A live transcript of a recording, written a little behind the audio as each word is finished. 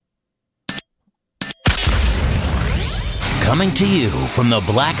Coming to you from the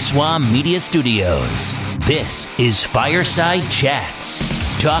Black Swan Media Studios, this is Fireside Chats,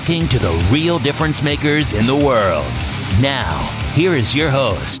 talking to the real difference makers in the world. Now, here is your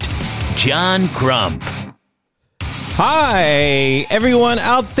host, John Crump. Hi, everyone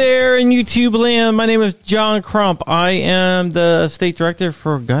out there in YouTube land. My name is John Crump. I am the State Director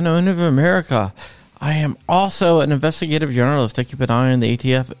for Gun Owner of America. I am also an investigative journalist. I keep an eye on the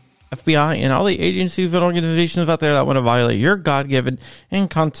ATF, FBI, and all the agencies and organizations out there that want to violate your God-given and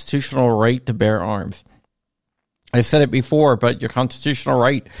constitutional right to bear arms. I said it before, but your constitutional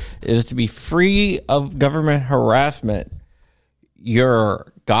right is to be free of government harassment.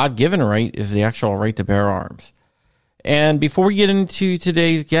 Your God-given right is the actual right to bear arms. And before we get into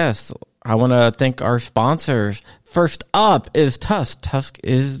today's guest, I want to thank our sponsors. First up is Tusk. Tusk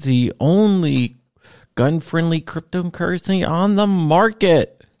is the only gun-friendly cryptocurrency on the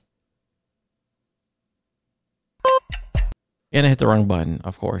market. And I hit the wrong button,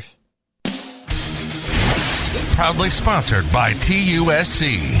 of course. Proudly sponsored by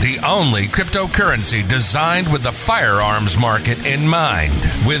TUSC, the only cryptocurrency designed with the firearms market in mind,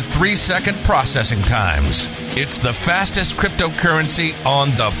 with 3-second processing times. It's the fastest cryptocurrency on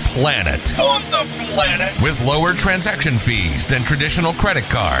the planet. With lower transaction fees than traditional credit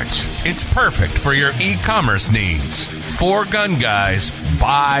cards. It's perfect for your e-commerce needs. For gun guys,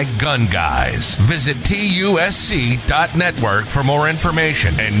 by gun guys. Visit TUSC.network for more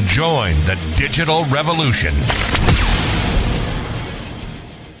information and join the digital revolution.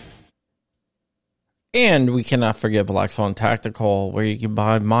 And we cannot forget Black Swan Tactical, where you can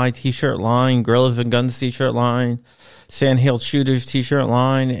buy my t-shirt line, Gorillas and Guns t-shirt line, Sandhill Shooters t-shirt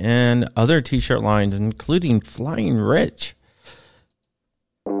line, and other t-shirt lines, including Flying Rich.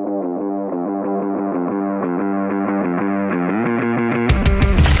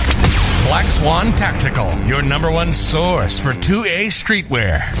 Black Swan Tactical, your number one source for 2A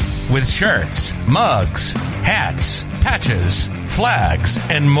streetwear. With shirts, mugs, hats, patches, flags,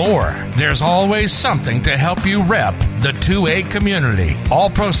 and more. There's always something to help you rep the 2A community. All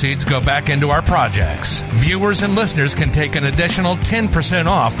proceeds go back into our projects. Viewers and listeners can take an additional 10%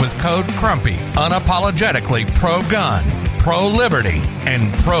 off with code CRUMPY. Unapologetically pro-gun, pro-liberty,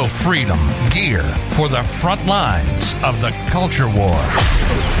 and pro-freedom gear for the front lines of the culture war.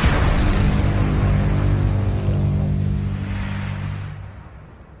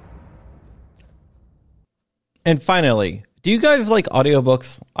 And finally, do you guys like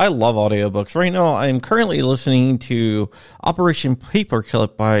audiobooks? I love audiobooks. Right now, I'm currently listening to Operation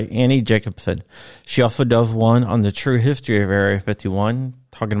Paperclip by Annie Jacobson. She also does one on the true history of Area 51,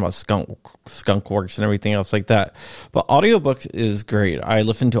 talking about skunk works and everything else like that. But audiobooks is great. I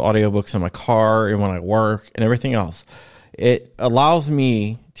listen to audiobooks in my car and when I work and everything else. It allows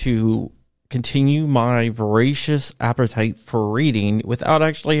me to continue my voracious appetite for reading without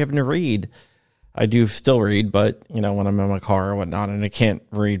actually having to read. I do still read, but, you know, when I'm in my car or whatnot, and I can't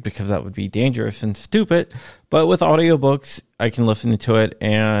read because that would be dangerous and stupid. But with audiobooks, I can listen to it,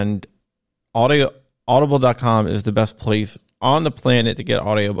 and Audible.com is the best place on the planet to get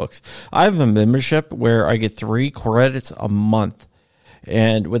audiobooks. I have a membership where I get 3 credits a month.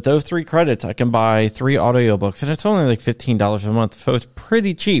 And with those 3 credits, I can buy 3 audiobooks, and it's only like $15 a month, so it's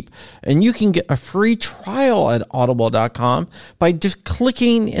pretty cheap. And you can get a free trial at audible.com by just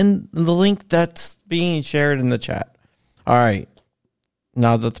clicking in the link that's being shared in the chat. All right.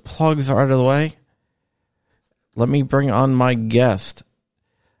 Now that the plugs are out of the way, let me bring on my guest.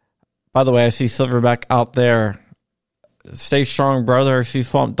 By the way, I see Silverback out there. Stay strong, brother. I see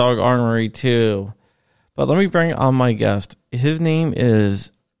Swamp Dog Armory, too. But let me bring on my guest. His name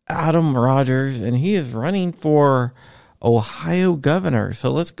is Adam Rogers, and he is running for Ohio governor.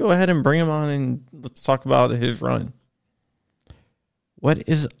 So let's go ahead and bring him on, and let's talk about his run. What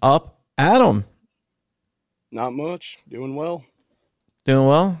is up, Adam? Not much. Doing well. Doing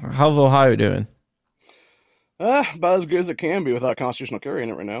well? How's Ohio doing? About as good as it can be without constitutional carry in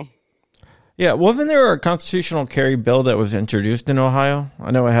it right now. Yeah, wasn't there a constitutional carry bill that was introduced in Ohio?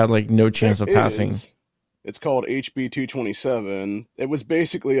 I know it had like no chance of passing. It's called HB 227. It was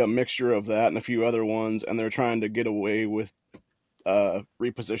basically a mixture of that and a few other ones, and they're trying to get away with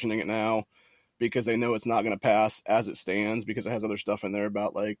repositioning it now because they know it's not going to pass as it stands because it has other stuff in there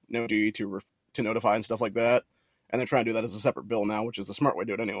about like no duty to notify and stuff like that. And they're trying to do that as a separate bill now, which is the smart way to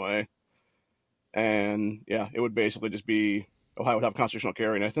do it anyway. And yeah, it would basically just be Ohio would have constitutional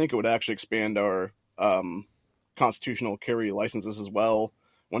carry, and I think it would actually expand our constitutional carry licenses as well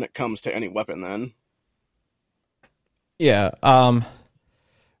when it comes to any weapon then. Yeah.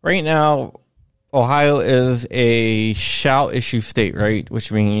 Right now, Ohio is a shall issue state, right?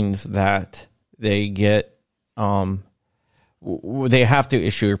 Which means that they get they have to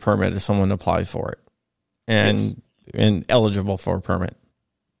issue a permit if someone applies for it and eligible for a permit.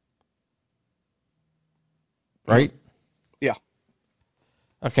 Right? Yeah.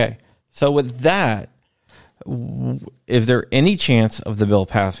 Okay. So with that, is there any chance of the bill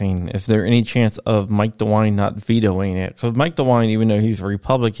passing? Is there any chance of Mike DeWine not vetoing it? Because Mike DeWine, even though he's a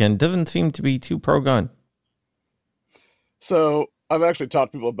Republican, doesn't seem to be too pro-gun. So I've actually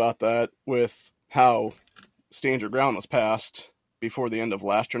talked to people about that with how Stand Your Ground was passed before the end of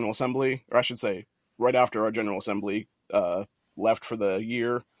last General Assembly, or I should say right after our General Assembly left for the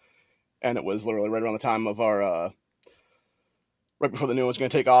year. And it was literally right around the time of our, right before the new one was going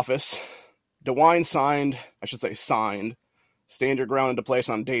to take office. DeWine signed Stand Your Ground into place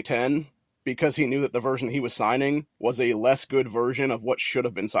on day 10 because he knew that the version he was signing was a less good version of what should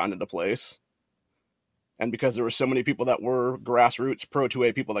have been signed into place. And because there were so many people that were grassroots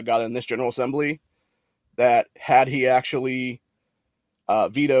pro-2A people that got in this General Assembly, that had he actually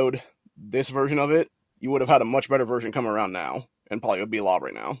vetoed this version of it, you would have had a much better version come around now and probably would be law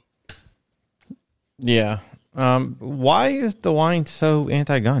right now. Yeah. Why is DeWine so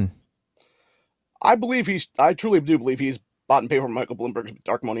anti-gun? I truly do believe he's bought and paid for Michael Bloomberg's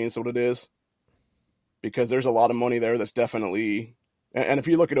dark money is what it is. Because there's a lot of money there that's definitely, and if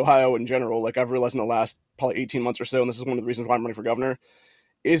you look at Ohio in general, like I've realized in the last probably 18 months or so, and this is one of the reasons why I'm running for governor,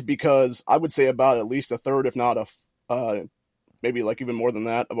 is because I would say about at least a third, if not maybe like even more than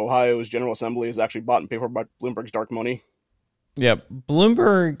that, of Ohio's General Assembly is actually bought and paid for by Bloomberg's dark money. Yeah,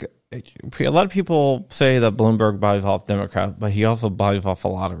 Bloomberg, a lot of people say that Bloomberg buys off Democrats, but he also buys off a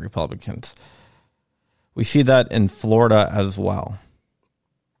lot of Republicans. We see that in Florida as well.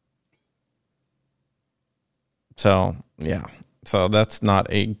 So, yeah. So that's not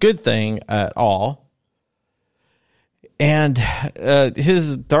a good thing at all. And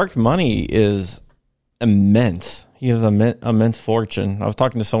his dark money is immense. He has an immense fortune. I was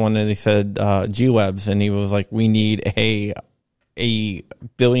talking to someone and they said G-Webs, and he was like, we need a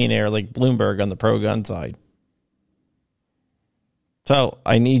billionaire like Bloomberg on the pro-gun side. So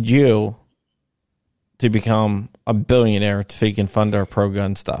I need you to become a billionaire so you can fund our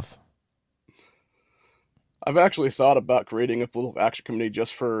pro-gun stuff. I've actually thought about creating a political action committee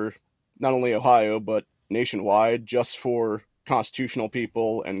just for not only Ohio, but nationwide, just for constitutional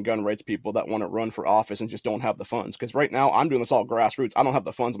people and gun rights people that want to run for office and just don't have the funds. Because right now, I'm doing this all grassroots. I don't have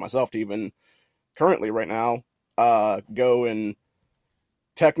the funds myself to even currently right now go and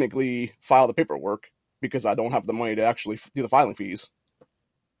technically file the paperwork because I don't have the money to actually do the filing fees.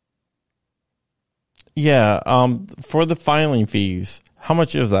 Yeah, for the filing fees, how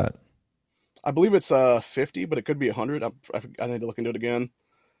much is that? I believe it's 50, but it could be 100. I need to look into it again.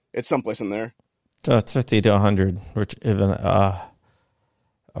 It's someplace in there. So it's 50 to 100, which isn't a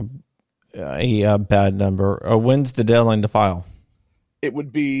bad number. When's the deadline to file? It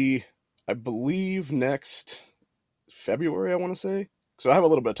would be, I believe, next February, I want to say. So I have a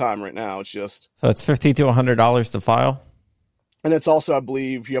little bit of time right now. It's just... So it's $50 to $100 to file? And it's also, I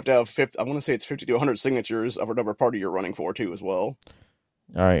believe, you have to have 50, I want to say it's 50 to 100 signatures of whatever party you're running for, too, as well.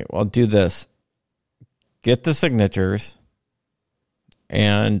 All right, well, do this. Get the signatures,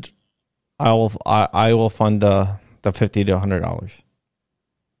 and I will fund the $50 to $100.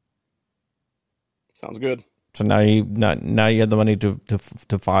 Sounds good. So now you have the money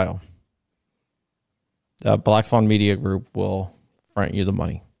to file. Black Swan Media Group will front you the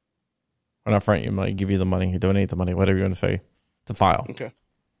money. Or not front you money, give you the money, donate the money, whatever you want to say, to file. Okay.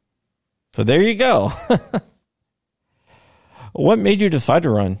 So there you go. What made you decide to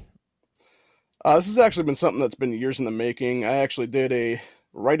run? This has actually been something that's been years in the making. I actually did a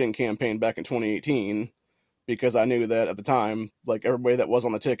write-in campaign back in 2018 because I knew that at the time, like everybody that was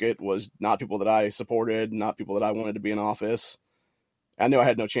on the ticket was not people that I supported, not people that I wanted to be in office. I knew I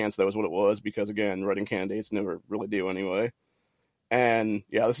had no chance that was what it was because, again, write-in candidates never really do anyway. And,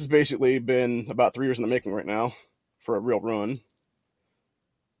 yeah, this has basically been about 3 years in the making right now for a real run.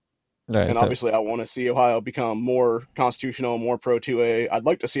 Right, and obviously I want to see Ohio become more constitutional, more pro-2A. I'd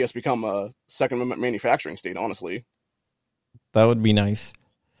like to see us become a Second Amendment manufacturing state, honestly. That would be nice.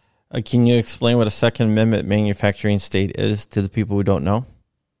 Can you explain what a Second Amendment manufacturing state is to the people who don't know?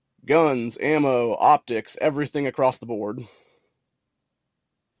 Guns, ammo, optics, everything across the board.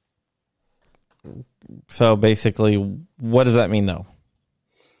 So basically, what does that mean, though?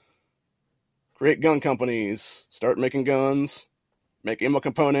 Create gun companies, start making guns, make ammo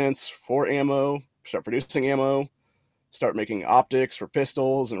components for ammo, start producing ammo, start making optics for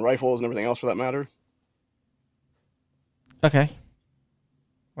pistols and rifles and everything else for that matter. Okay.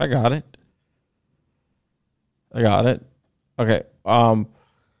 I got it. Okay.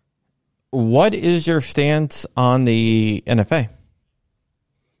 What is your stance on the NFA?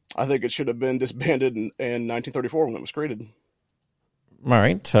 I think it should have been disbanded in 1934 when it was created. All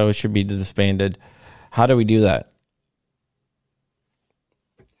right, so it should be disbanded. How do we do that?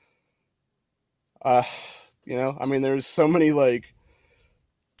 I mean, there's so many ways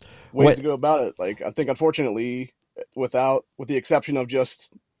to go about it. I think, unfortunately, with the exception of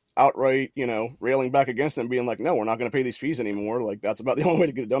just outright, railing back against them, being like, no, we're not going to pay these fees anymore. That's about the only way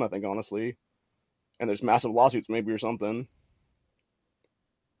to get it done, I think, honestly. And there's massive lawsuits, maybe, or something.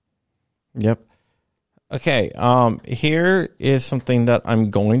 Yep. Okay. Here is something that I'm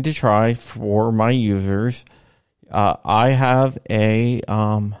going to try for my users. I have a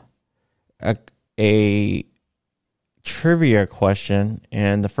trivia question,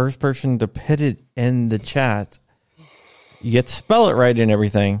 and the first person to put it in the chat, you get to spell it right and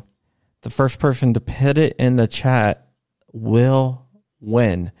everything. The first person to put it in the chat will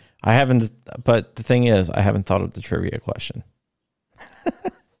win. But the thing is, I haven't thought of the trivia question.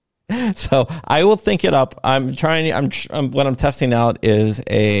 So I will think it up. What I'm testing out is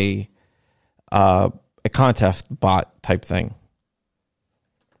a contest bot type thing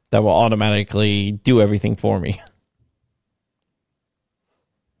that will automatically do everything for me.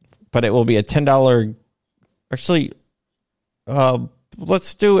 But it will be a $10. Actually,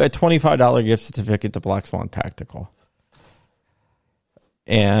 let's do a $25 gift certificate to Black Swan Tactical.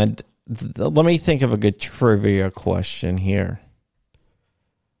 And let me think of a good trivia question here.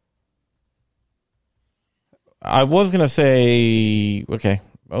 I was going to say, okay,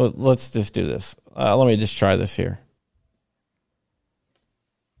 let's just do this. Let me just try this here.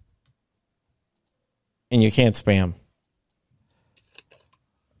 And you can't spam.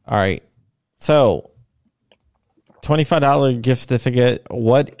 All right. So, $25 gift certificate.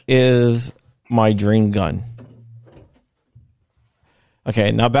 What is my dream gun?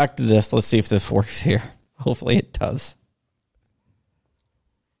 Okay, now back to this. Let's see if this works here. Hopefully it does.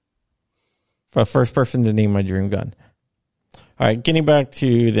 For the first person to name my dream gun. All right, getting back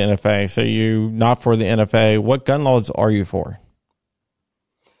to the NFA. So you not for the NFA. What gun laws are you for?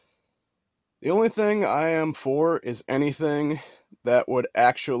 The only thing I am for is anything that would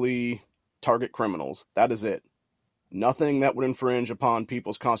actually target criminals. That is it. Nothing that would infringe upon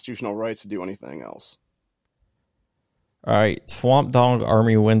people's constitutional rights to do anything else. All right, Swamp Dog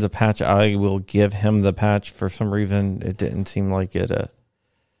Army wins a patch. I will give him the patch. For some reason, it didn't seem like it.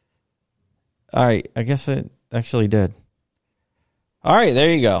 All right, I guess it actually did. All right,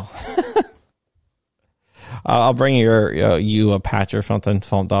 there you go. I'll bring you a patch or something,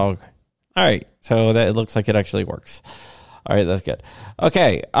 Swamp Dog. All right, so that it looks like it actually works. All right, that's good.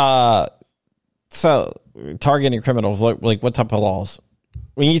 Okay, so targeting criminals, what type of laws?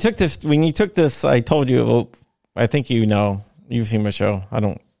 When you took this, I told you. Well, I think you've seen my show. I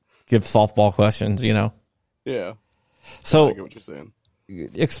don't give softball questions, Yeah. So I get what you're saying.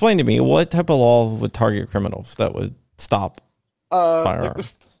 Explain to me what type of law would target criminals that would stop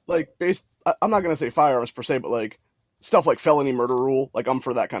firearms. I'm not gonna say firearms per se, but stuff like felony murder rule. I'm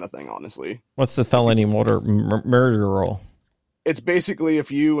for that kind of thing, honestly. What's the felony murder rule? It's basically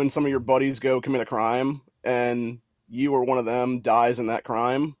if you and some of your buddies go commit a crime and you or one of them dies in that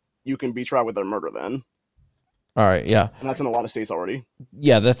crime, you can be tried with their murder then. All right, yeah. And that's in a lot of states already.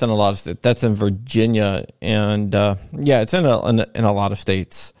 Yeah, that's in a lot of states. That's in Virginia, and it's in a lot of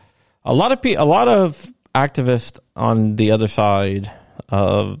states. A lot of activists on the other side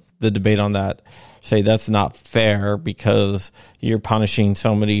of the debate on that say that's not fair because you're punishing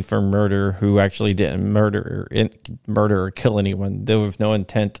somebody for murder who actually didn't murder or kill anyone. There was no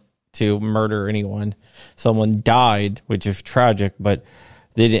intent to murder anyone. Someone died, which is tragic, but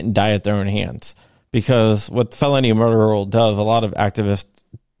they didn't die at their own hands. Because what felony murder rule does, a lot of activists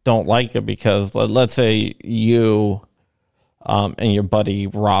don't like it because let's say you and your buddy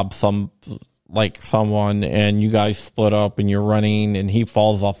rob someone and you guys split up and you're running and he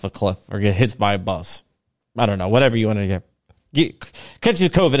falls off a cliff or get hit by a bus. I don't know, whatever you want to get catches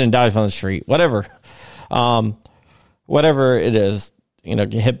COVID and dies on the street, whatever. Whatever it is,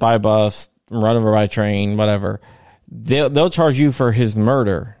 get hit by a bus, run over by a train, whatever. They'll charge you for his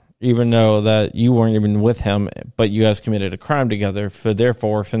murder, even though that you weren't even with him, but you guys committed a crime together. So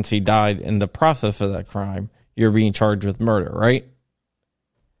therefore, since he died in the process of that crime, you're being charged with murder, right?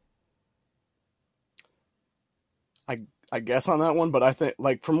 I guess on that one, but I think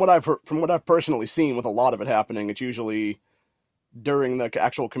from what I've personally seen with a lot of it happening, it's usually during the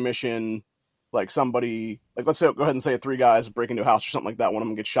actual commission, somebody, let's say, go ahead and say 3 guys break into a house or something like that. One of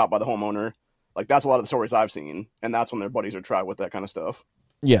them gets shot by the homeowner. That's a lot of the stories I've seen, and that's when their buddies are tried with that kind of stuff.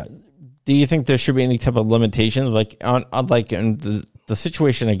 Yeah. Do you think there should be any type of limitations? In the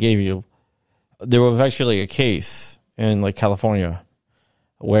situation I gave you, there was actually a case in like California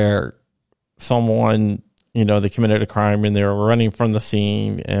where someone, you know, they committed a crime and they were running from the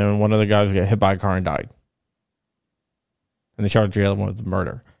scene, and one of the guys got hit by a car and died. And they charged the other one with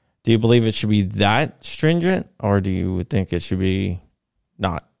murder. Do you believe it should be that stringent, or do you think it should be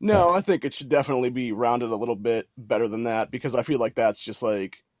not? No, I think it should definitely be rounded a little bit better than that, because I feel like that's just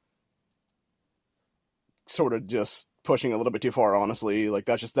like sort of just pushing a little bit too far, honestly. Like,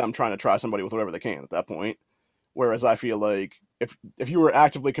 that's just them trying to try somebody with whatever they can at that point. Whereas I feel like if you were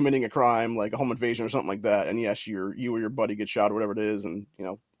actively committing a crime, like a home invasion or something like that, and yes, you or your buddy gets shot or whatever it is, and, you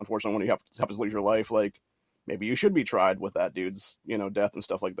know, unfortunately when you happens to lose your life, like, maybe you should be tried with that dude's, you know, death and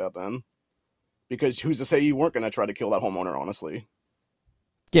stuff like that then. Because who's to say you weren't going to try to kill that homeowner, honestly?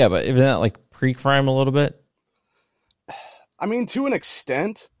 Yeah, but isn't that like pre-crime a little bit? I mean, to an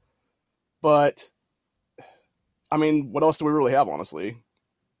extent, but I mean, what else do we really have, honestly?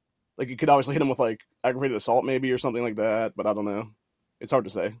 Like, you could obviously hit him with like aggravated assault maybe or something like that, but I don't know. It's hard to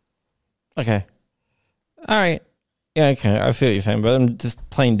say. Okay. All right. Yeah, okay. I see what you're saying, but I'm just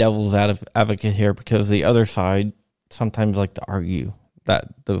playing devil's advocate here because the other side sometimes like to argue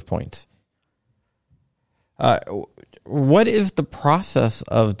those points. What is the process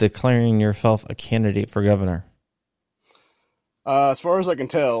of declaring yourself a candidate for governor? As far as I can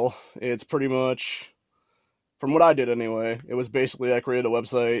tell, it's pretty much, from what I did anyway, it was basically I created a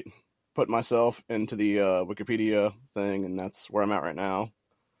website, put myself into the Wikipedia thing, and that's where I'm at right now.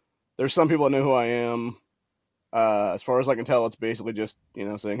 There's some people that know who I am. As far as I can tell, it's basically just, you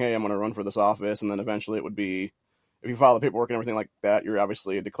know, saying, hey, I'm going to run for this office, and then eventually it would be, if you file the paperwork and everything like that, you're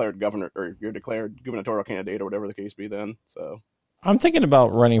obviously a declared governor, or you're a declared gubernatorial candidate, or whatever the case be then. So I'm thinking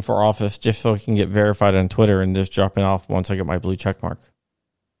about running for office just so I can get verified on Twitter and just dropping off once I get my blue check mark.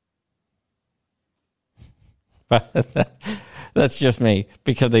 But that's just me,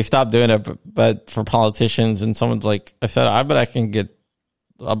 because they stopped doing it. But for politicians, and someone's like, I said, I bet I can get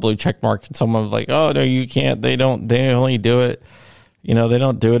a blue check mark, and someone was like, oh no, you can't. They only do it. You know, they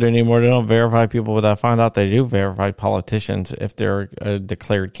don't do it anymore. They don't verify people, but I found out they do verify politicians if they're a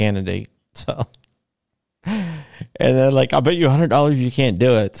declared candidate. So, and then like, I bet you $100 you can't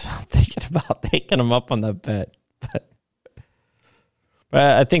do it. So I'm thinking about taking them up on that bet.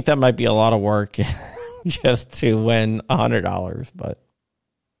 But I think that might be a lot of work just to win $100, but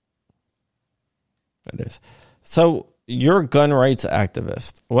it is. So you're a gun rights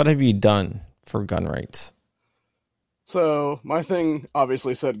activist. What have you done for gun rights? So my thing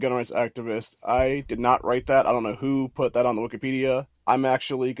obviously said gun rights activist. I did not write that. I don't know who put that on the Wikipedia. I'm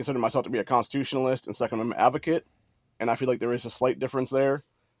actually consider myself to be a constitutionalist and Second Amendment advocate, and I feel like there is a slight difference there.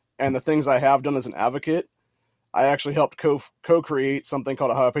 And the things I have done as an advocate, I actually helped co-create something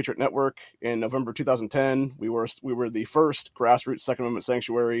called Ohio Patriot Network in November 2010. We were the first grassroots Second Amendment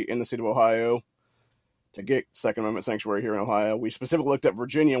sanctuary in the state of Ohio to get Second Amendment sanctuary here in Ohio. We specifically looked at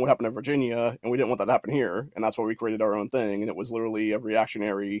Virginia and what happened in Virginia, and we didn't want that to happen here, and that's why we created our own thing, and it was literally a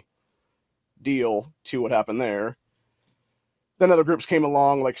reactionary deal to what happened there. Then other groups came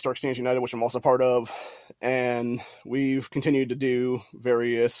along, like Stark Stands United, which I'm also part of, and we've continued to do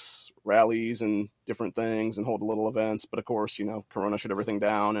various rallies and different things and hold little events, but of course, you know, Corona shut everything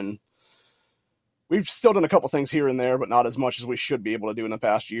down, and we've still done a couple things here and there, but not as much as we should be able to do in the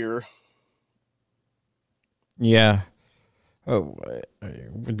past year. Yeah.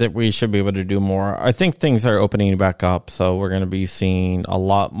 That we should be able to do more. I think things are opening back up, so we're going to be seeing a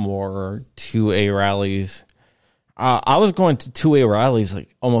lot more 2A rallies. I was going to 2A rallies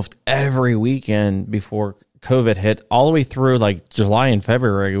like almost every weekend before COVID hit, all the way through like July and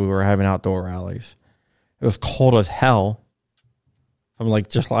February. We were having outdoor rallies. It was cold as hell. From like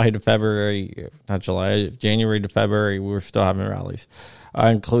January to February, we were still having rallies,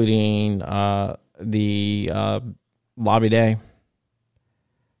 including the lobby day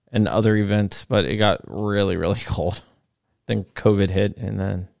and other events, but it got really, really cold. Then COVID hit, and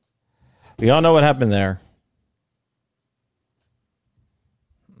then we all know what happened there.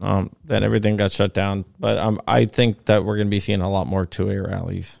 Then everything got shut down, but I think that we're going to be seeing a lot more 2A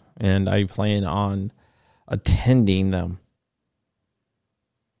rallies, and I plan on attending them.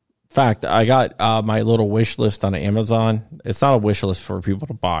 In fact, I got my little wish list on Amazon. It's not a wish list for people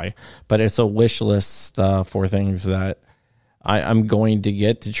to buy, but it's a wish list for things that I'm going to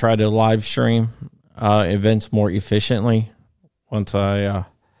get to try to live stream events more efficiently once I,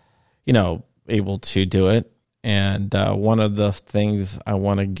 able to do it. And one of the things I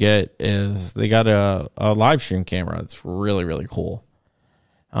want to get is they got a live stream camera. It's really, really cool.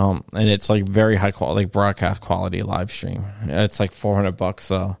 And it's like very high quality, like broadcast quality live stream. It's like $400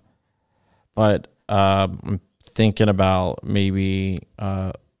 though. But I'm thinking about maybe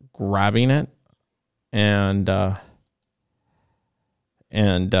grabbing it and so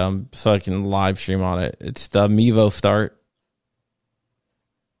I can live stream on it. It's the Mevo Start.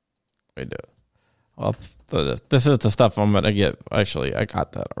 I do. Well, this is the stuff I'm gonna get. Actually, I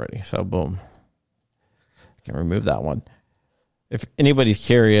got that already. So boom, I can remove that one. If anybody's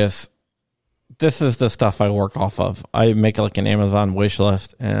curious, this is the stuff I work off of. I make like an Amazon wish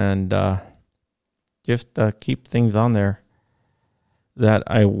list and just keep things on there that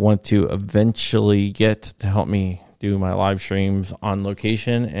I want to eventually get to help me do my live streams on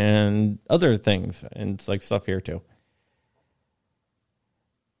location and other things, and it's like stuff here too.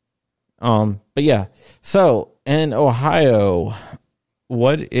 But yeah, so in Ohio,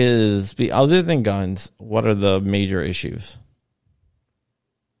 what is the, other than guns, what are the major issues?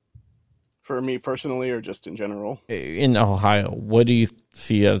 For me personally, or just in general? In Ohio, what do you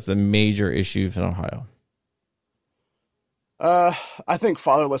see as the major issues in Ohio? I think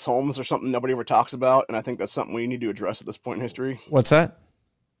fatherless homes are something nobody ever talks about, and I think that's something we need to address at this point in history. What's that?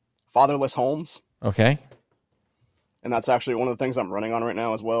 Fatherless homes. Okay. And that's actually one of the things I'm running on right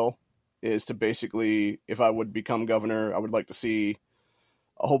now as well, is to basically, if I would become governor, I would like to see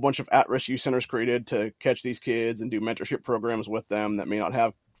a whole bunch of at-risk youth centers created to catch these kids and do mentorship programs with them that may not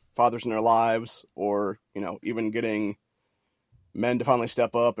have fathers in their lives, or, you know, even getting men to finally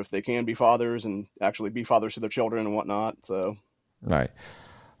step up if they can be fathers and actually be fathers to their children and whatnot. So, right.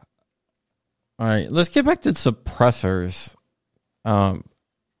 All right. Let's get back to suppressors.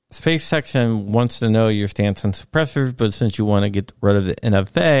 Space Section wants to know your stance on suppressors, but since you want to get rid of the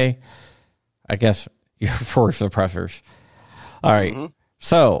NFA, I guess you're for suppressors. All right. Mm-hmm.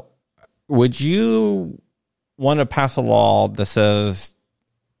 So, would you want to pass a law that says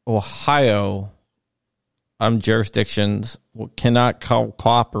Ohio jurisdictions cannot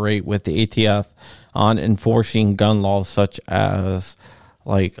cooperate with the ATF on enforcing gun laws such as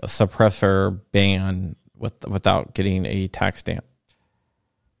like a suppressor ban without getting a tax stamp?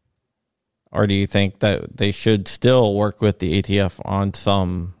 Or do you think that they should still work with the ATF on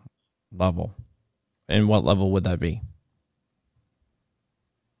some level? And what level would that be?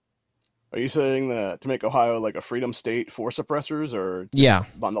 Are you saying that to make Ohio like a freedom state for suppressors, or yeah,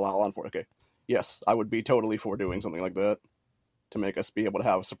 bundle out on for? Okay. Yes, I would be totally for doing something like that to make us be able to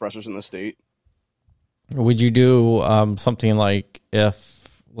have suppressors in the state. Would you do something like,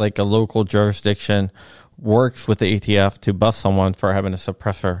 if like a local jurisdiction works with the ATF to bust someone for having a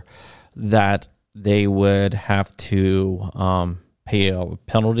suppressor, that they would have to pay a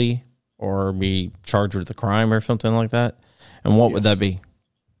penalty or be charged with a crime or something like that? And what would that be?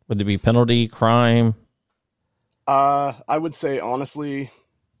 Would it be penalty, crime? I would say, honestly,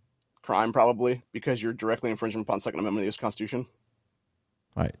 crime probably, because you're directly infringing upon Second Amendment of the U.S. Constitution.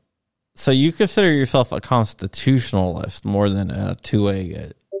 Right. So you consider yourself a constitutionalist more than a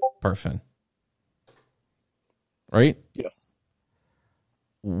 2A person, right? Yes.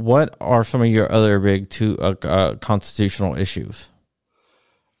 What are some of your other big constitutional issues?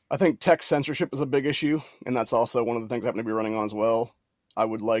 I think tech censorship is a big issue, and that's also one of the things I happen to be running on as well. I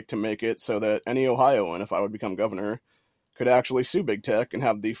would like to make it so that any Ohioan, if I would become governor, could actually sue big tech and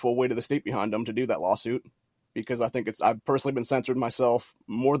have the full weight of the state behind them to do that lawsuit. Because I think I've personally been censored myself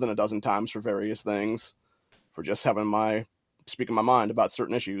more than a dozen times for various things, for just speaking my mind about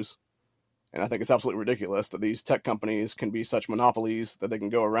certain issues. And I think it's absolutely ridiculous that these tech companies can be such monopolies that they can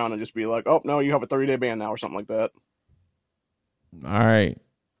go around and just be like, oh, no, you have a 30-day ban now, or something like that. All right.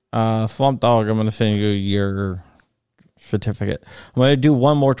 Slump Dog, I'm going to send you your certificate. I'm going to do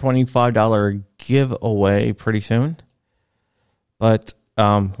one more $25 giveaway pretty soon, but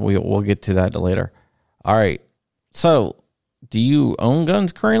we'll get to that later. All right. So, do you own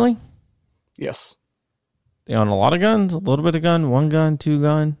guns currently? Yes. You own a lot of guns? A little bit of gun? One gun? Two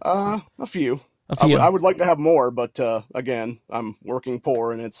gun? A few. A few. I would like to have more, but again, I'm working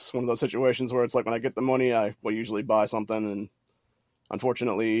poor, and it's one of those situations where it's like when I get the money, I will usually buy something, and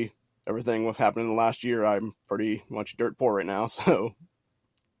unfortunately, everything with happening in the last year, I'm pretty much dirt poor right now. So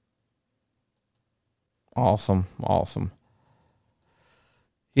awesome.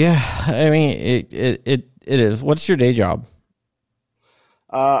 Yeah, I mean it is. What's your day job?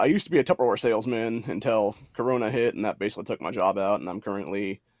 I used to be a Tupperware salesman until Corona hit, and that basically took my job out. And I'm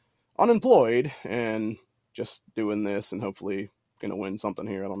currently unemployed and just doing this, and hopefully gonna win something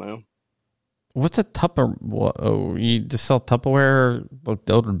here. I don't know. What's a Tupperware? Oh, you just sell Tupperware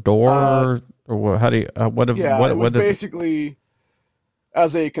door to door, or what? How do you? It was basically,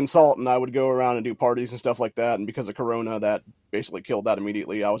 as a consultant, I would go around and do parties and stuff like that. And because of Corona, that basically killed that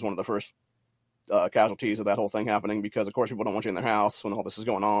immediately. I was one of the first casualties of that whole thing happening, because, of course, people don't want you in their house when all this is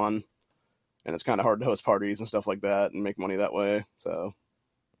going on, and it's kind of hard to host parties and stuff like that and make money that way. So,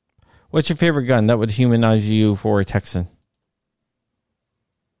 What's your favorite gun that would humanize you for a Texan?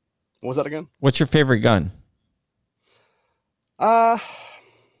 What was that again? What's your favorite gun? That's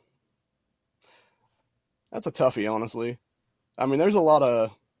a toughie, honestly. I mean, there's a lot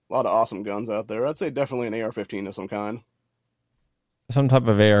of awesome guns out there. I'd say definitely an AR-15 of some kind. Some type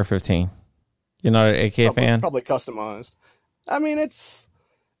of AR-15. You're not an AK fan? Probably customized. I mean, it's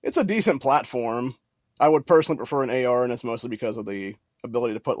a decent platform. I would personally prefer an AR, and it's mostly because of the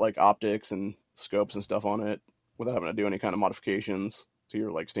ability to put like optics and scopes and stuff on it without having to do any kind of modifications to your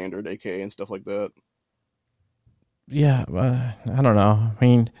like standard AK and stuff like that. Yeah, I don't know. I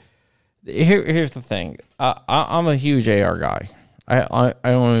mean, here's the thing. I'm a huge AR guy. I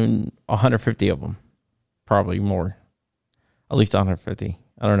own 150 of them, probably more, at least 150.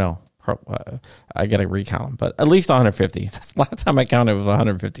 I don't know. I got to recount them, but at least 150. That's the last time I counted was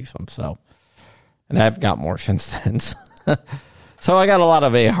 150 some. So, and I've got more since then. So I got a lot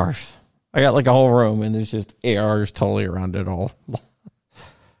of ARs. I got like a whole room, and there's just ARs totally around it all.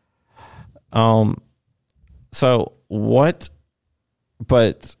 So what?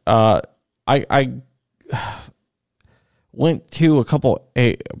 But I went to a couple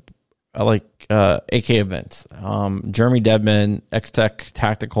AK events. Jeremy Dedman, X-Tech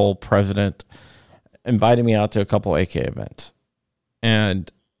Tactical president, invited me out to a couple AK events,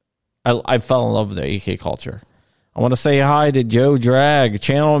 and I fell in love with the AK culture. I want to say hi to Joe Drag,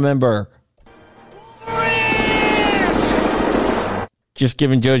 channel member. Just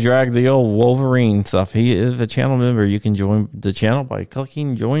giving Joe Drag the old Wolverine stuff. He is a channel member. You can join the channel by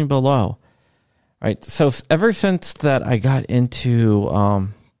clicking join below. All right. So ever since that, I got into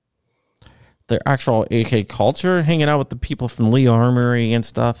the actual AK culture, hanging out with the people from Lee Armory and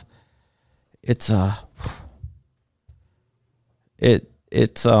stuff. It's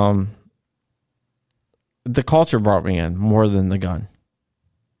the culture brought me in more than the gun.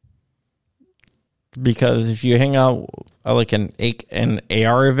 Because if you hang out at like an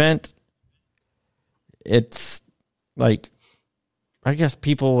AR event, it's like, I guess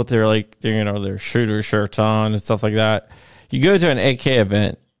people with their shooter shirts on and stuff like that. You go to an AK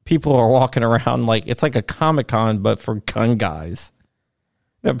event, people are walking around like it's like a Comic-Con, but for gun guys.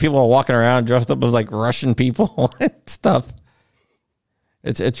 People are walking around dressed up as like Russian people and stuff.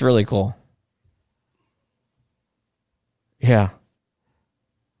 It's really cool. Yeah.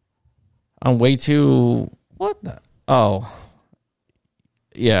 I'm way too... What the... Oh.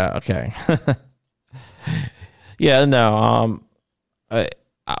 Yeah, okay. Yeah, no.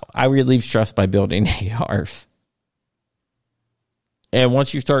 I relieve stress by building ARs. And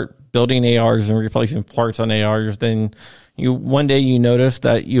once you start building ARs and replacing parts on ARs, then one day you notice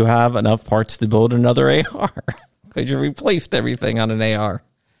that you have enough parts to build another AR. Because you replaced everything on an AR.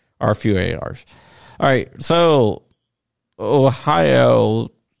 Or a few ARs. All right, so... Ohio.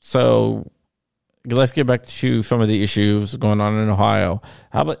 So let's get back to some of the issues going on in Ohio.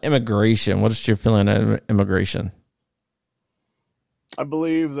 How about immigration? What is your feeling on immigration? I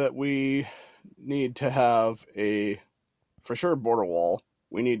believe that we need to have for sure, border wall.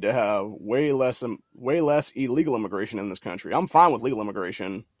 We need to have way less illegal immigration in this country. I'm fine with legal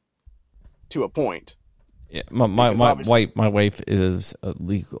immigration to a point. Yeah, my wife is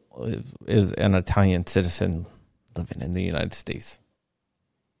legal, is an Italian citizen living in the United States.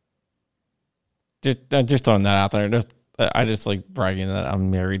 Just throwing that out there. I just like bragging that I'm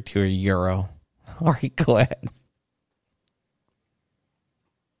married to a Euro. All right, go ahead.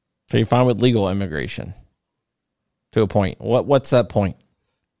 So you're fine with legal immigration to a point. What's that point?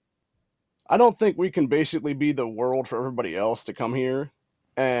 I don't think we can basically be the world for everybody else to come here.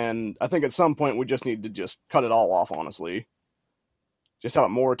 And I think at some point we just need to just cut it all off, honestly. Just have a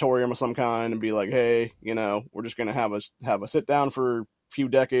moratorium of some kind and be like, hey, we're just going to have a sit down for a few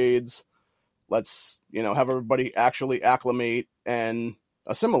decades. Let's, have everybody actually acclimate and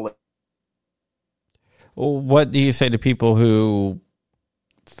assimilate. Well, what do you say to people who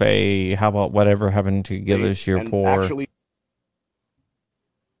say, how about whatever happened to give us your poor? Actually,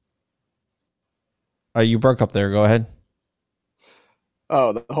 you broke up there. Go ahead.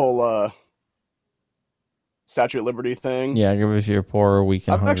 Oh, the whole Statue of Liberty thing. Yeah, give us your poor weak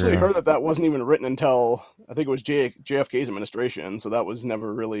and I've hungry. actually heard that wasn't even written until I think it was JFK's administration. So that was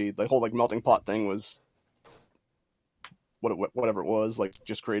never really the whole like melting pot thing was whatever it was, like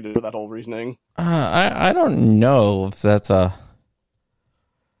just created for that whole reasoning. I don't know if that's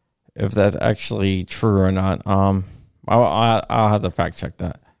actually true or not. I'll have to fact check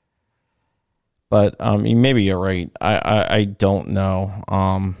that. But maybe you're right. I don't know.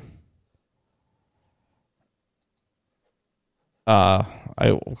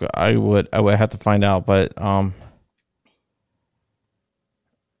 I would have to find out, but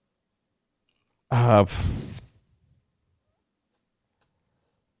I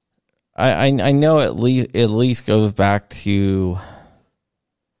know at least goes back to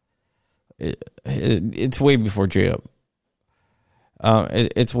it's way before Jacob.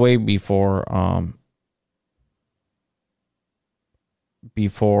 It's way before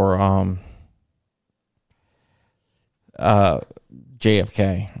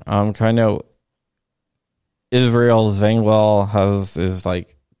JFK. I know Israel Zangwill is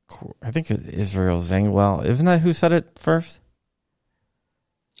like, I think Israel Zangwill. Isn't that who said it first?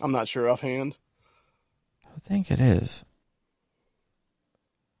 I'm not sure offhand. I think it is.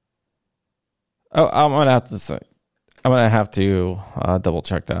 Oh, I'm gonna have to double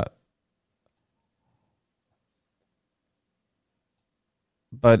check that.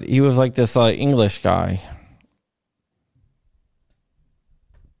 But he was like this English guy.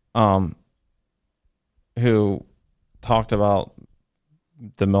 Who talked about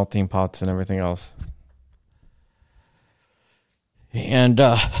the melting pots and everything else. And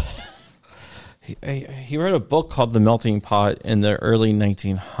he wrote a book called The Melting Pot in the early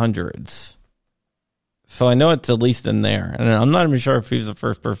 1900s. So I know it's at least in there. And I'm not even sure if he was the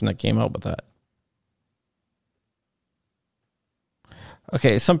first person that came up with that.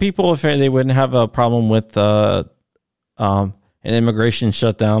 Okay, some people say they wouldn't have a problem with an immigration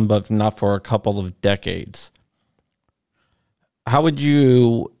shutdown, but not for a couple of decades. How would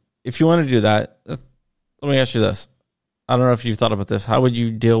you, if you want to do that, let me ask you this. I don't know if you've thought about this. How would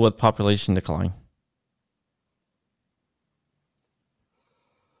you deal with population decline?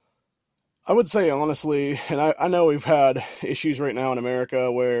 I would say, honestly, and I know we've had issues right now in America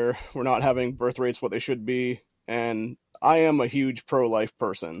where we're not having birth rates what they should be, and I am a huge pro-life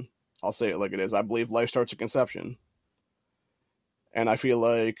person. I'll say it like it is. I believe life starts at conception. And I feel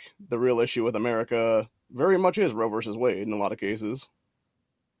like the real issue with America very much is Roe versus Wade in a lot of cases.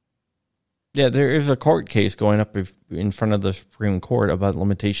 Yeah, there is a court case going up in front of the Supreme Court about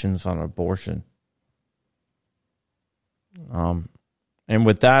limitations on abortion. And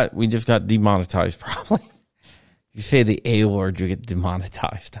with that, we just got demonetized probably. If you say the A word, you get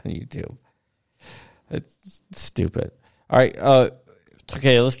demonetized on YouTube. It's stupid. All right.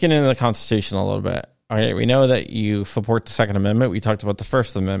 Okay, let's get into the Constitution a little bit. All right, we know that you support the Second Amendment. We talked about the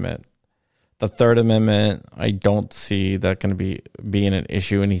First Amendment. The Third Amendment, I don't see that going to be being an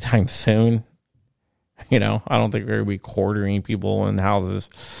issue anytime soon. You know, I don't think we're going to be quartering people in houses.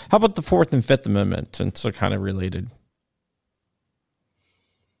 How about the Fourth and Fifth Amendment, since they're kind of related?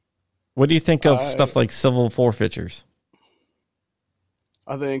 What do you think of stuff like civil forfeitures?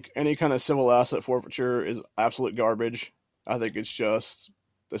 I think any kind of civil asset forfeiture is absolute garbage. I think it's just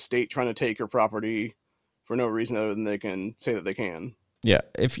the state trying to take your property for no reason other than they can say that they can. Yeah,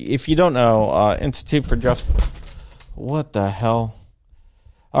 if you don't know, Institute for Justice... What the hell?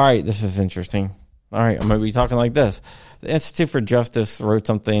 All right, this is interesting. All right, I'm going to be talking like this. The Institute for Justice wrote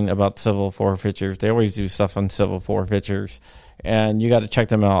something about civil forfeitures. They always do stuff on civil forfeitures, and you got to check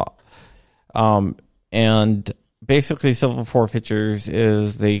them out. And basically, civil forfeitures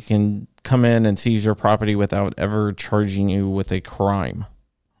is they can come in and seize your property without ever charging you with a crime.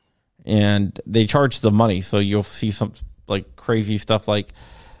 And they charge the money, so you'll see some like crazy stuff like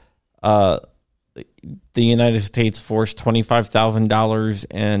the United States forced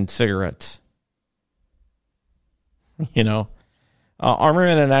 $25,000 in cigarettes. You know,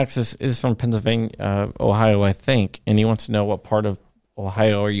 Armament and Axis is from Pennsylvania, Ohio, I think, and he wants to know what part of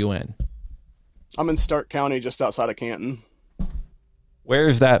Ohio are you in? I'm in Stark County, just outside of Canton. Where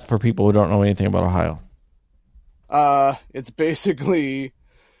is that for people who don't know anything about Ohio? It's basically,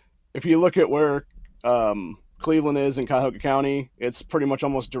 if you look at where Cleveland is in Cuyahoga County, it's pretty much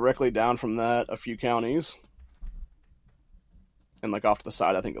almost directly down from that a few counties. And like off to the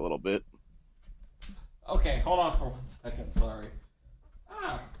side, I think a little bit. Okay, hold on for 1 second. Sorry.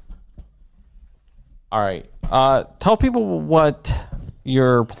 All right. Tell people what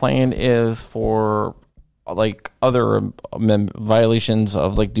your plan is for like other violations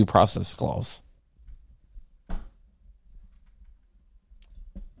of like due process clause.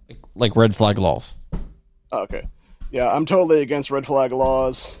 Like red flag laws. Okay. Yeah, I'm totally against red flag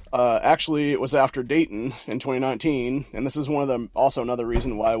laws. Actually, it was after Dayton in 2019, and this is one of the also another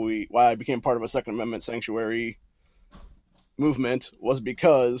reason why I became part of a Second Amendment sanctuary movement was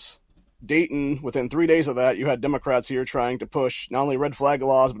because Dayton, within 3 days of that, you had Democrats here trying to push not only red flag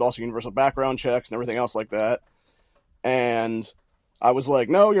laws, but also universal background checks and everything else like that. And I was like,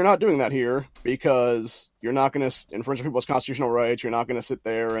 no, you're not doing that here because you're not going to infringe people's constitutional rights. You're not going to sit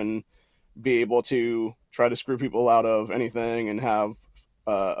there and be able to try to screw people out of anything and have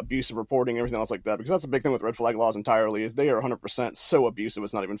abusive reporting and everything else like that, because that's a big thing with red flag laws entirely, is they are 100% so abusive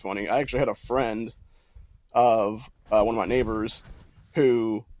it's not even funny. I actually had a friend of one of my neighbors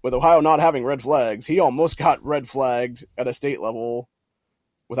who, with Ohio not having red flags, he almost got red flagged at a state level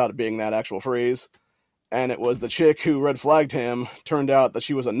without it being that actual phrase. And it was the chick who red flagged him, turned out that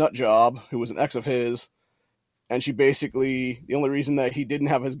she was a nut job who was an ex of his. And she basically, the only reason that he didn't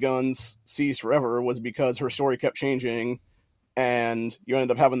have his guns seized forever was because her story kept changing. And you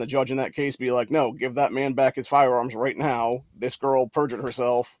ended up having the judge in that case be like, no, give that man back his firearms right now. This girl perjured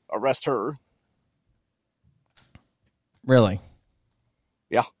herself. Arrest her. Really?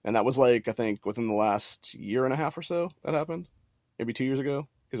 Yeah. And that was like, I think within the last year and a half or so that happened. Maybe 2 years ago.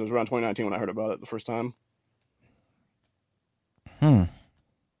 Because it was around 2019 when I heard about it the first time.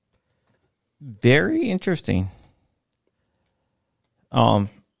 Very interesting.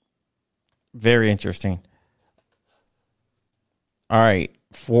 Very interesting. All right,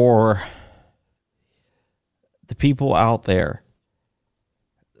 for the people out there,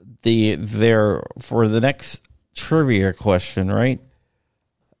 for the next trivia question, right?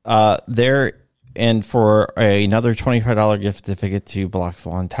 And for another $25 gift certificate to Black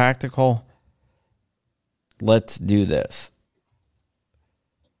Swan Tactical, let's do this.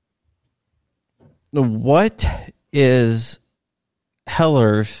 What is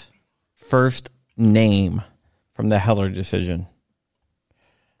Heller's first name from the Heller decision?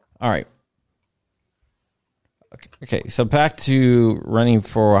 All right. Okay, so back to running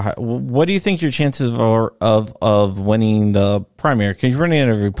for. What do you think your chances are of winning the primary? Because you're running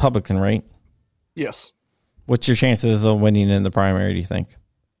as a Republican, right? Yes. What's your chances of winning in the primary, do you think?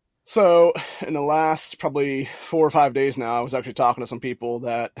 So, in the last probably 4 or 5 days now, I was actually talking to some people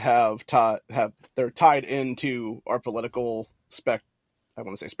that they're tied into our political I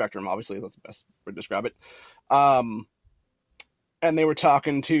want to say spectrum, obviously, that's the best way to describe it. And they were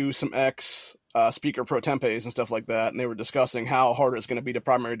talking to some speaker pro tempes and stuff like that, and they were discussing how hard it's going to be to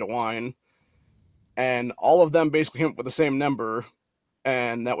primary DeWine. And all of them basically came up with the same number,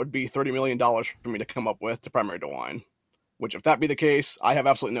 and that would be $30 million for me to come up with to primary DeWine. Which, if that be the case, I have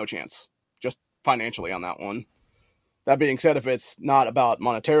absolutely no chance, just financially on that one. That being said, if it's not about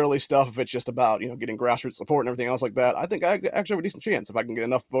monetarily stuff, if it's just about, getting grassroots support and everything else like that, I think I actually have a decent chance if I can get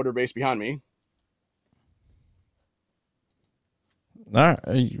enough voter base behind me. All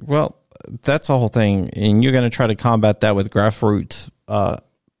right. Well, that's the whole thing. And you're going to try to combat that with grassroots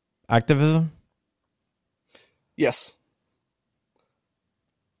activism? Yes.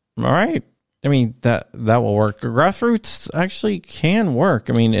 All right. I mean, that will work. Grassroots actually can work.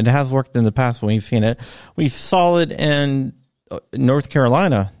 I mean, it has worked in the past when we've seen it. We saw it in North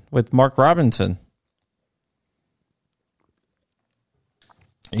Carolina with Mark Robinson.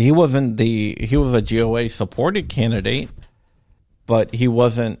 He was a GOA supported candidate, but he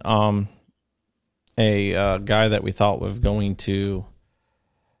wasn't a guy that we thought was going to.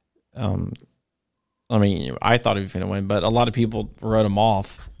 I thought he was going to win, but a lot of people wrote him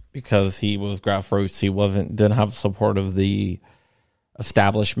off because he was grassroots. He didn't have the support of the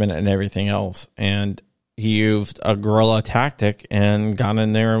establishment and everything else, and he used a guerrilla tactic and got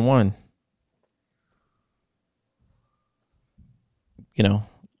in there and won.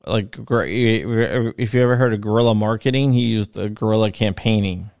 Like if you ever heard of guerrilla marketing, he used a guerrilla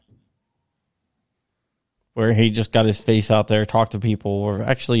campaigning, where he just got his face out there, talked to people, or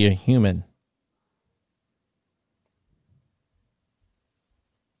actually a human.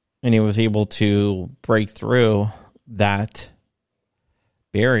 And he was able to break through that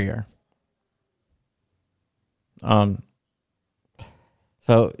barrier. So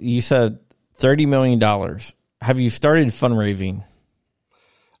you said $30 million. Have you started fundraising?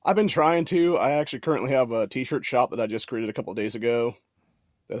 I've been trying to. I actually currently have a t-shirt shop that I just created a couple of days ago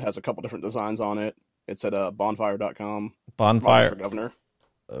that has a couple different designs on it. It's at bonfire.com. Bonfire. Rogers for Governor.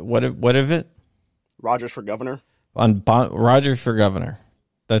 What is it? Rogers for Governor. Rogers for Governor.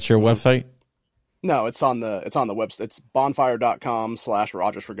 That's your website? No, it's on the website. It's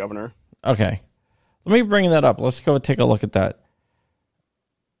bonfire.com/Rogers for Governor. Okay. Let me bring that up. Let's go take a look at that.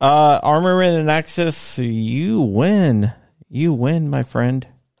 Armament and Access, you win. You win, my friend.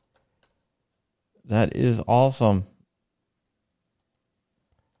 That is awesome.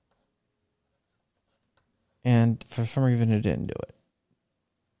 And for some reason it didn't do it.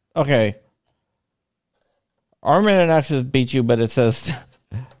 Okay. Armament and Access beat you, but it says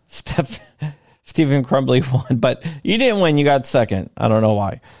Stephen Crumbly won, but you didn't win. You got second. I don't know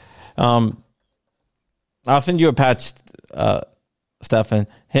why. I'll send you a patch, Stefan.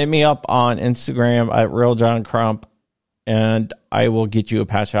 Hit me up on Instagram at RealJohnCrump, and I will get you a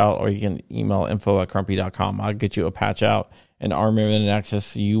patch out, or you can email info@crumpy.com. I'll get you a patch out, and Armament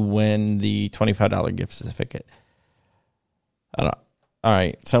Access, you win the $25 gift certificate. All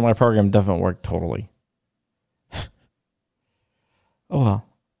right, so my program doesn't work totally. Oh, well.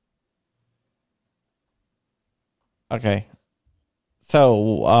 Okay.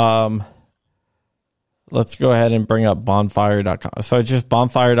 So, let's go ahead and bring up bonfire.com. So, it's just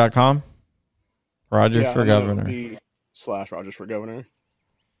bonfire.com? Rogers for Governor. /Rogers for Governor.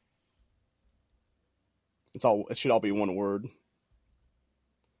 It should all be one word.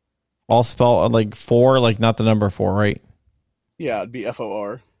 All spelled like 4, like not the number 4, right? Yeah, it'd be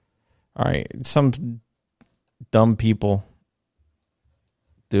FOR. All right. Some dumb people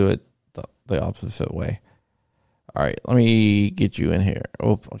do it the opposite way. All right. Let me get you in here.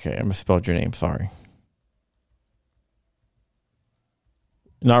 Oh, okay. I misspelled your name. Sorry.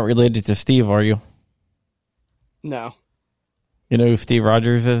 Not related to Steve, are you? No. You know who Steve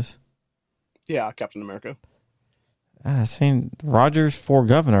Rogers is? Yeah, Captain America. Saying Rogers for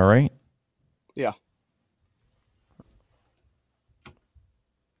Governor, right? Yeah.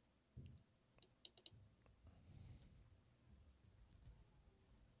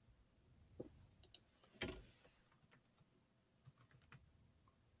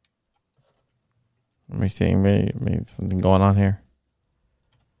 Let me see. Maybe something going on here.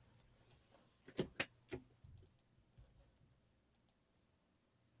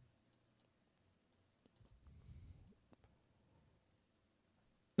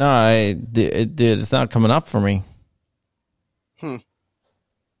 No, dude, it's not coming up for me.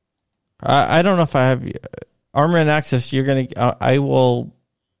 I don't know if I have Armament Access. You're gonna. I will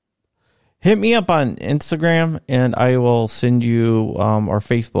hit me up on Instagram, and I will send you or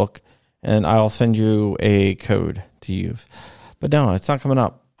Facebook, and I'll send you a code to use. But no, it's not coming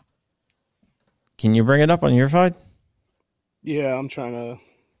up. Can you bring it up on your side? Yeah, I'm trying to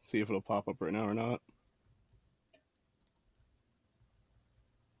see if it'll pop up right now or not.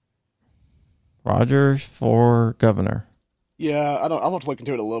 Rogers for Governor. Yeah, I'll have to look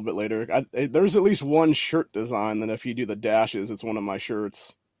into it a little bit later. There's at least one shirt design that if you do the dashes, it's one of my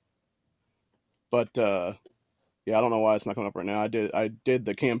shirts. But yeah, I don't know why it's not coming up right now. I did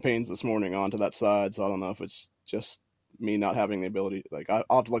the campaigns this morning onto that side, so I don't know if it's just me not having the ability. Like I'll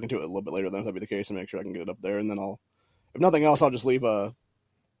have to look into it a little bit later, then if that'd be the case, and make sure I can get it up there. And then if nothing else, I'll just leave a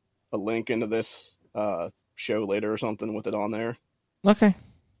link into this show later or something with it on there. Okay.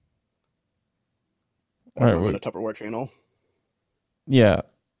 All right, a Tupperware channel. Yeah.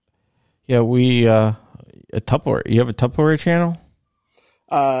 We a Tupperware. You have a Tupperware channel?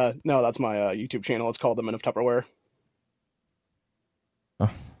 No, that's my YouTube channel. It's called The Men of Tupperware. All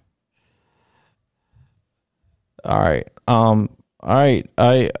right. All right.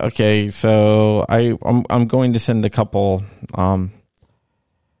 Okay. So I'm going to send a couple.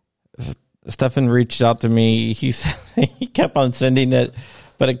 Stefan reached out to me. He kept on sending it,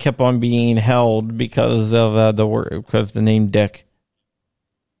 but it kept on being held because of the name Dick.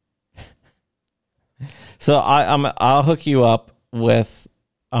 So I'll hook you up with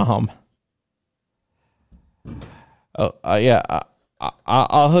I'll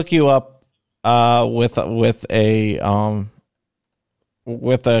hook you up with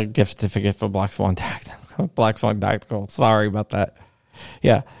a gift certificate for Black Swan Tactical. Sorry about that.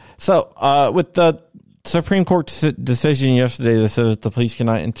 Yeah. So with the Supreme Court decision yesterday that says the police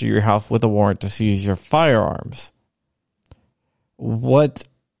cannot enter your house with a warrant to seize your firearms, what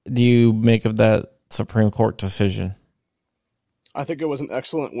do you make of that Supreme Court decision? I think it was an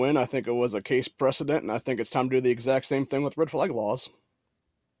excellent win. I think it was a case precedent, and I think it's time to do the exact same thing with red flag laws.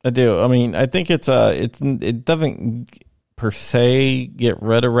 I do. I mean, I think it doesn't per se get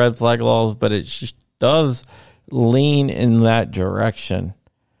rid of red flag laws, but it does lean in that direction.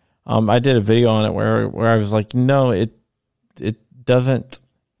 I did a video on it where I was like, no, it doesn't.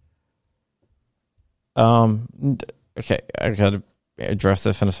 Okay, I got to address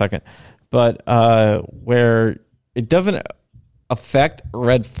this in a second, but where it doesn't affect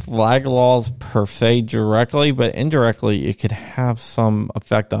red flag laws per se directly, but indirectly it could have some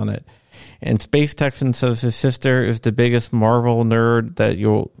effect on it. And Space Texan says his sister is the biggest Marvel nerd that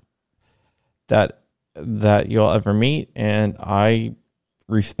you'll ever meet, and I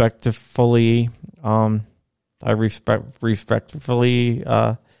respectfully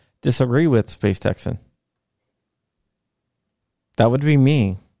disagree with Space Texan. That would be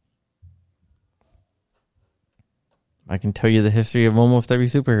me. I can tell you the history of almost every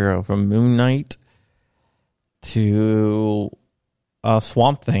superhero, from Moon Knight to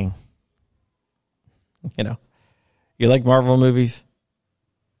Swamp Thing. You know, you like Marvel movies?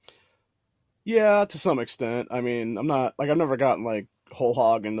 Yeah, to some extent. I mean, I've never gotten like whole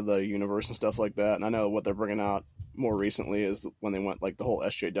hog into the universe and stuff like that, and I know what they're bringing out more recently is when they went like the whole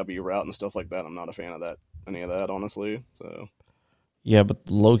SJW route and stuff like that. I'm not a fan of that, any of that, honestly. So Yeah, but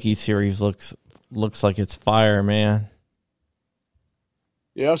the Loki series looks like it's fire, man.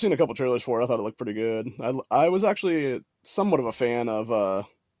 yeah, I've seen a couple trailers for it. I thought it looked pretty good. I was actually somewhat of a fan of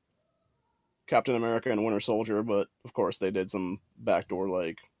Captain America and Winter Soldier, but of course they did some backdoor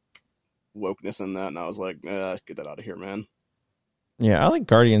like wokeness in that, and I was like, get that out of here, man. Yeah, I like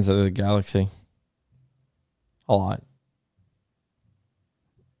Guardians of the Galaxy a lot.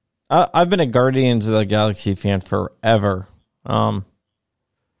 I've been a Guardians of the Galaxy fan forever.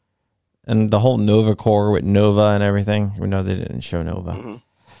 And the whole Nova Corps with Nova and everything. We know they didn't show Nova. Mm-hmm.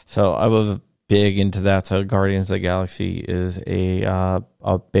 So I was big into that. So Guardians of the Galaxy is a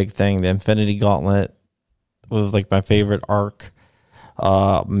big thing. The Infinity Gauntlet was like my favorite arc.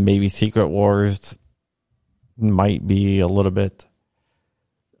 Maybe Secret Wars might be a little bit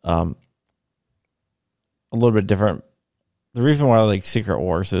different. The reason why I like Secret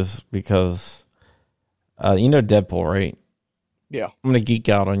Wars is because you know Deadpool, right? Yeah. I'm going to geek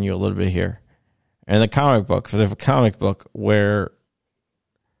out on you a little bit here. And the comic book, because there's a comic book where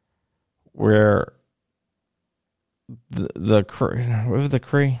the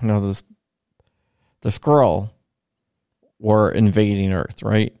Skrull were invading Earth,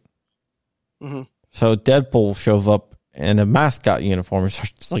 right? Mm-hmm. So Deadpool shows up in a mascot uniform and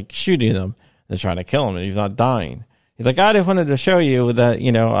starts like shooting them. They're trying to kill him, and he's not dying. He's like, I just wanted to show you that,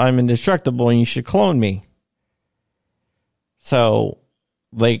 you know, I'm indestructible and you should clone me. So,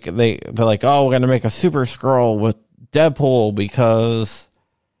 like, they're like, oh, we're going to make a super Skrull with Deadpool because,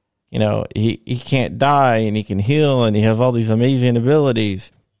 you know, he can't die and he can heal and he has all these amazing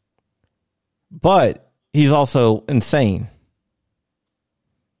abilities. But he's also insane.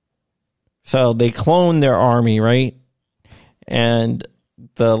 So they clone their army, right? And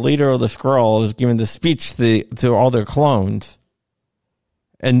the leader of the Skrull is giving the speech to all their clones.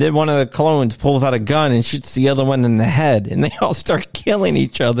 And then one of the clones pulls out a gun and shoots the other one in the head. And they all start killing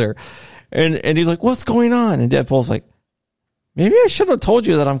each other. And he's like, what's going on? And Deadpool's like, maybe I should have told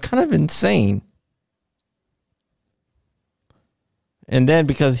you that I'm kind of insane. And then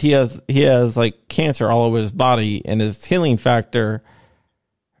because he has like cancer all over his body and his healing factor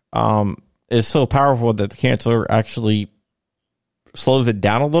is so powerful that the cancer actually slows it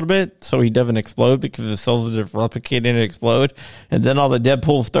down a little bit so he doesn't explode because the cells are just replicating and explode. And then all the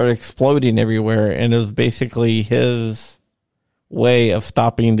Deadpool start exploding everywhere, and it was basically his way of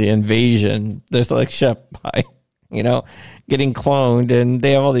stopping the invasion. There's like Shep by, you know, getting cloned, and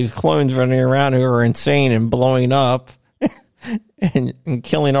they have all these clones running around who are insane and blowing up and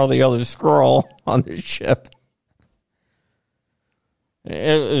killing all the other Skrull on the ship.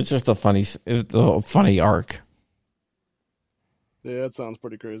 It's just a funny arc. Yeah, that sounds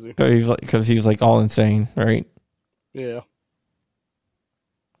pretty crazy. Because he's like all insane, right? Yeah.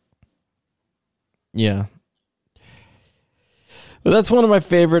 Yeah. Well, that's one of my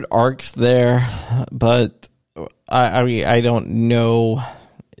favorite arcs there, but I mean, I don't know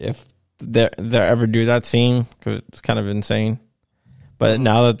if they'll ever do that scene because it's kind of insane. But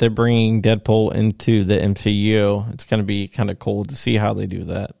now that they're bringing Deadpool into the MCU, it's going to be kind of cool to see how they do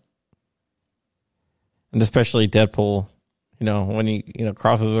that. And especially Deadpool, you know, when he, you know,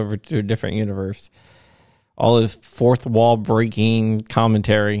 crosses over to a different universe. All his fourth wall breaking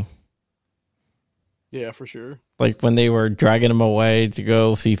commentary. Yeah, for sure. Like when they were dragging him away to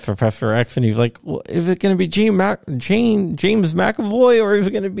go see Professor X, and he's like, well, is it going to be James McAvoy or is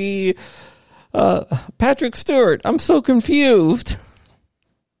it going to be Patrick Stewart? I'm so confused.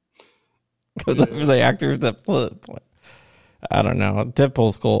 Because those are the actors that play. I don't know.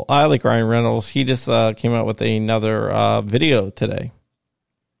 Deadpool's cool. I like Ryan Reynolds. He just came out with another video today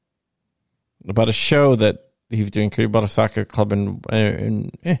about a show that he was doing about a soccer club and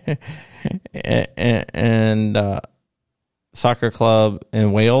soccer club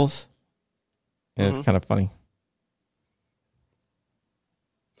in Wales, and it's kind of funny.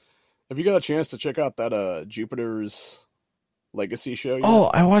 Have you got a chance to check out that Jupiter's Legacy show yet? Oh,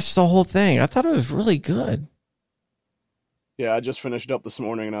 I watched the whole thing. I thought it was really good. Yeah, I just finished up this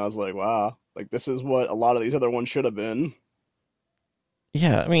morning, and I was like, wow, like this is what a lot of these other ones should have been.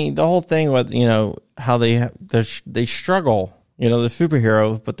 Yeah, I mean, the whole thing with, you know, how they struggle, you know, the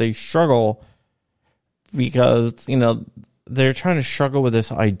superheroes, but they struggle because, you know, they're trying to struggle with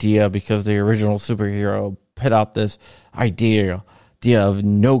this idea because the original superhero put out this idea of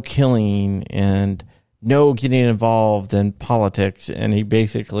no killing and no getting involved in politics. And he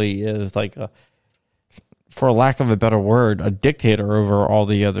basically is like, for lack of a better word, a dictator over all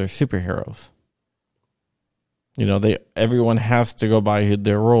the other superheroes. You know, everyone has to go by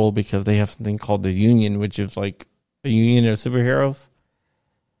their role because they have something called the Union, which is like a union of superheroes.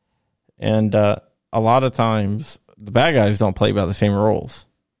 And a lot of times, the bad guys don't play by the same rules.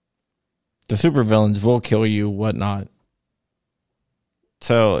 The supervillains will kill you, whatnot.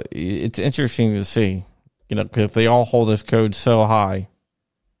 So it's interesting to see, because they all hold this code so high.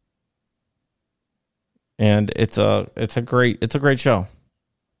 And it's a great show.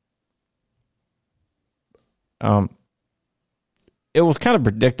 It was kind of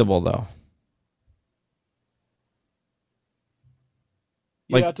predictable, though.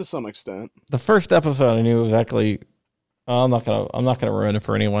 Yeah, to some extent. The first episode, I knew exactly. I'm not gonna ruin it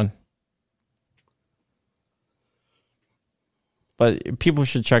for anyone. But people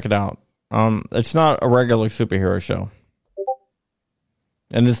should check it out. It's not a regular superhero show,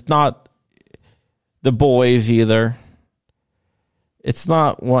 and it's not The Boys either. It's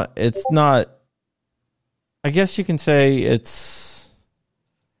not what. It's not. I guess you can say it's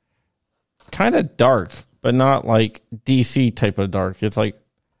kind of dark, but not like DC type of dark. It's like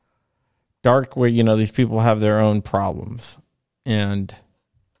dark where, these people have their own problems, and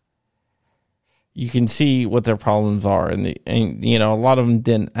you can see what their problems are. And a lot of them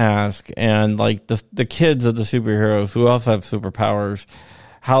didn't ask. And like the kids of the superheroes who also have superpowers,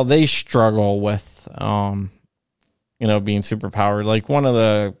 how they struggle with, being superpowered. Like one of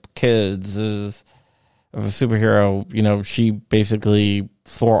the kids is of a superhero, she basically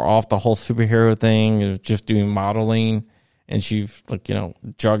swore off the whole superhero thing of just doing modeling, and she's like,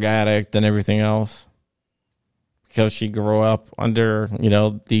 drug addict and everything else because she grew up under,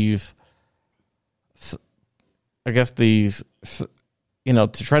 these, I guess these, to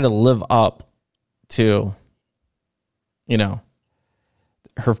try to live up to,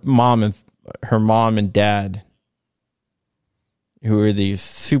 her mom and dad, who are these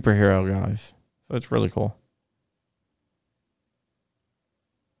superhero guys. So it's really cool.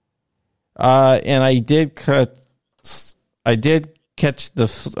 And I did catch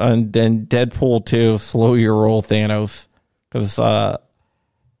the and then Deadpool 2 Slow Your Roll Thanos, because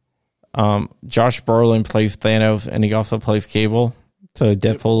Josh Brolin plays Thanos and he also plays Cable. So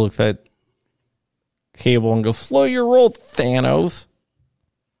Deadpool looks at Cable and goes, "Slow your roll, Thanos."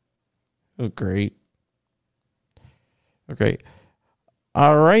 It was great. Okay.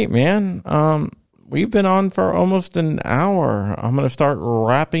 All right, man. We've been on for almost an hour. I'm going to start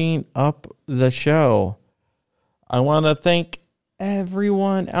wrapping up the show. I want to thank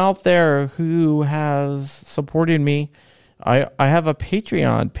everyone out there who has supported me. I have a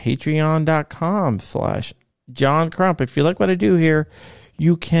Patreon, patreon.com/John Crump. If you like what I do here,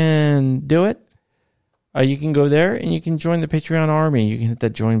 you can do it. You can go there and you can join the Patreon army. You can hit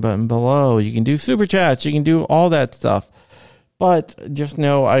that join button below. You can do super chats. You can do all that stuff. But just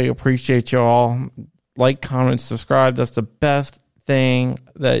know I appreciate y'all. Like, comment, subscribe. That's the best thing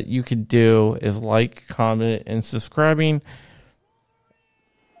that you could do, is like, comment, and subscribing.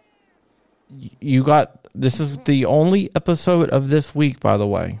 This is the only episode of this week, by the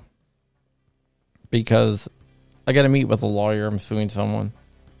way, because I got to meet with a lawyer. I'm suing someone.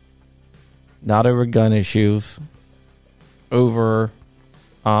 Not over gun issues, over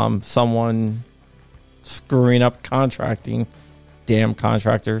someone screwing up contracting. Damn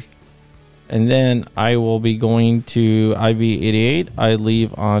contractors. And then I will be going to IV-88. I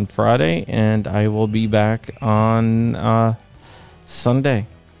leave on Friday, and I will be back on Sunday.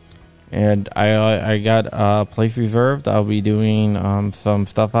 And I got a place reserved. I'll be doing some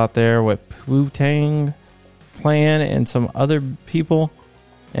stuff out there with Wu-Tang Clan and some other people.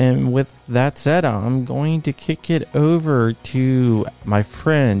 And with that said, I'm going to kick it over to my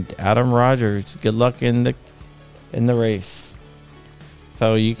friend Adam Rogers. Good luck in the race.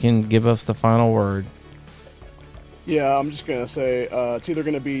 So you can give us the final word. Yeah, I'm just gonna say it's either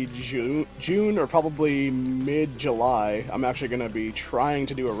gonna be June or probably mid-July. I'm actually gonna be trying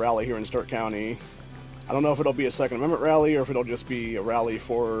to do a rally here in Stark County. I don't know if it'll be a Second Amendment rally or if it'll just be a rally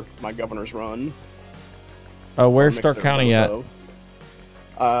for my governor's run. Where's Stark County at?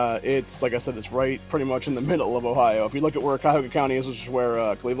 It's, like I said, it's right pretty much in the middle of Ohio. If you look at where Cuyahoga County is, which is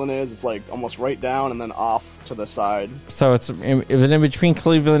where Cleveland is, it's like almost right down and then off to the side. So is it in between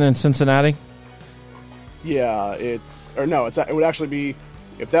Cleveland and Cincinnati? Yeah, it would actually be,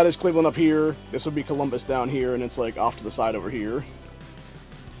 if that is Cleveland up here, this would be Columbus down here, and it's like off to the side over here.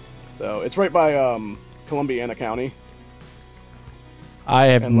 So it's right by Columbiana County. I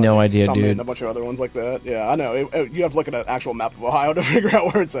have no idea, dude. And a bunch of other ones like that. Yeah, I know. You have to look at an actual map of Ohio to figure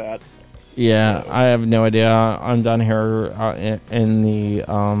out where it's at. Yeah, I have no idea. I'm down here in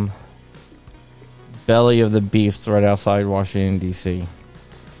the belly of the beast right outside Washington, D.C.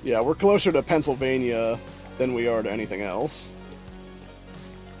 Yeah, we're closer to Pennsylvania than we are to anything else.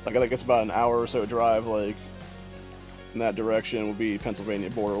 Like, I think it's about an hour or so drive, like, in that direction would be Pennsylvania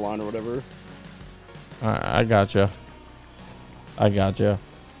borderline or whatever. I gotcha.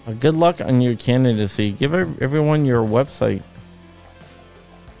 Good luck on your candidacy. Give everyone your website.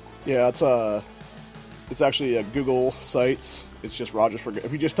 Yeah, it's actually a Google Sites. It's just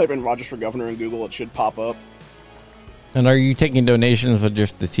if you just type in Rogers for Governor in Google, it should pop up. And are you taking donations or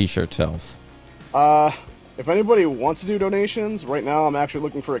just the t-shirt sales? If anybody wants to do donations, right now I'm actually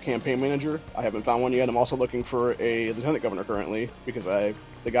looking for a campaign manager. I haven't found one yet. I'm also looking for a lieutenant governor currently, because the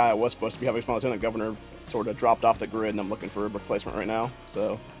guy I was supposed to be having as my lieutenant governor sort of dropped off the grid, and I'm looking for a replacement right now.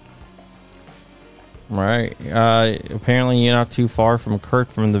 So, right. Apparently you're not too far from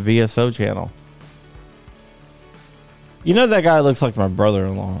Kurt from the VSO channel. You know, that guy looks like my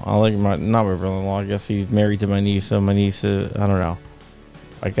brother-in-law. Not my brother-in-law. I guess he's married to my niece, so my niece, I don't know.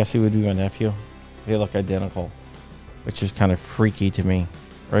 I guess he would be my nephew. They look identical, which is kind of freaky to me,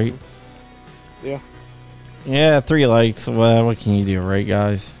 right? Yeah. Yeah, 3 likes. Well, what can you do, right,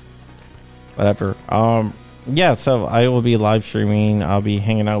 guys? Whatever. Yeah, so I will be live streaming. I'll be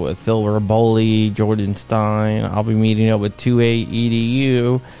hanging out with Phil Raboli, Jordan Stein. I'll be meeting up with 2A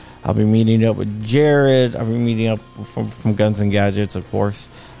EDU. I'll be meeting up with Jared. I'll be meeting up from Guns and Gadgets, of course.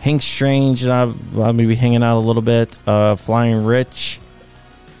 Hank Strange, and I'll be hanging out a little bit. Flying Rich.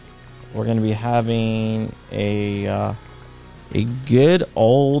 We're going to be having a good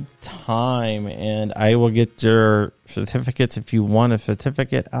old time, and I will get your certificates if you want a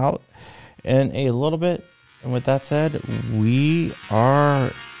certificate out in a little bit. And with that said, we are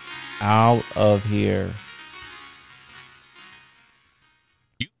out of here.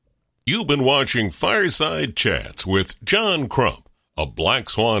 You've been watching Fireside Chats with John Crump, a Black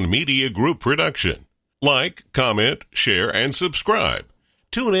Swan Media Group production. Like, comment, share, and subscribe.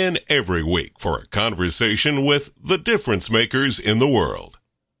 Tune in every week for a conversation with the difference makers in the world.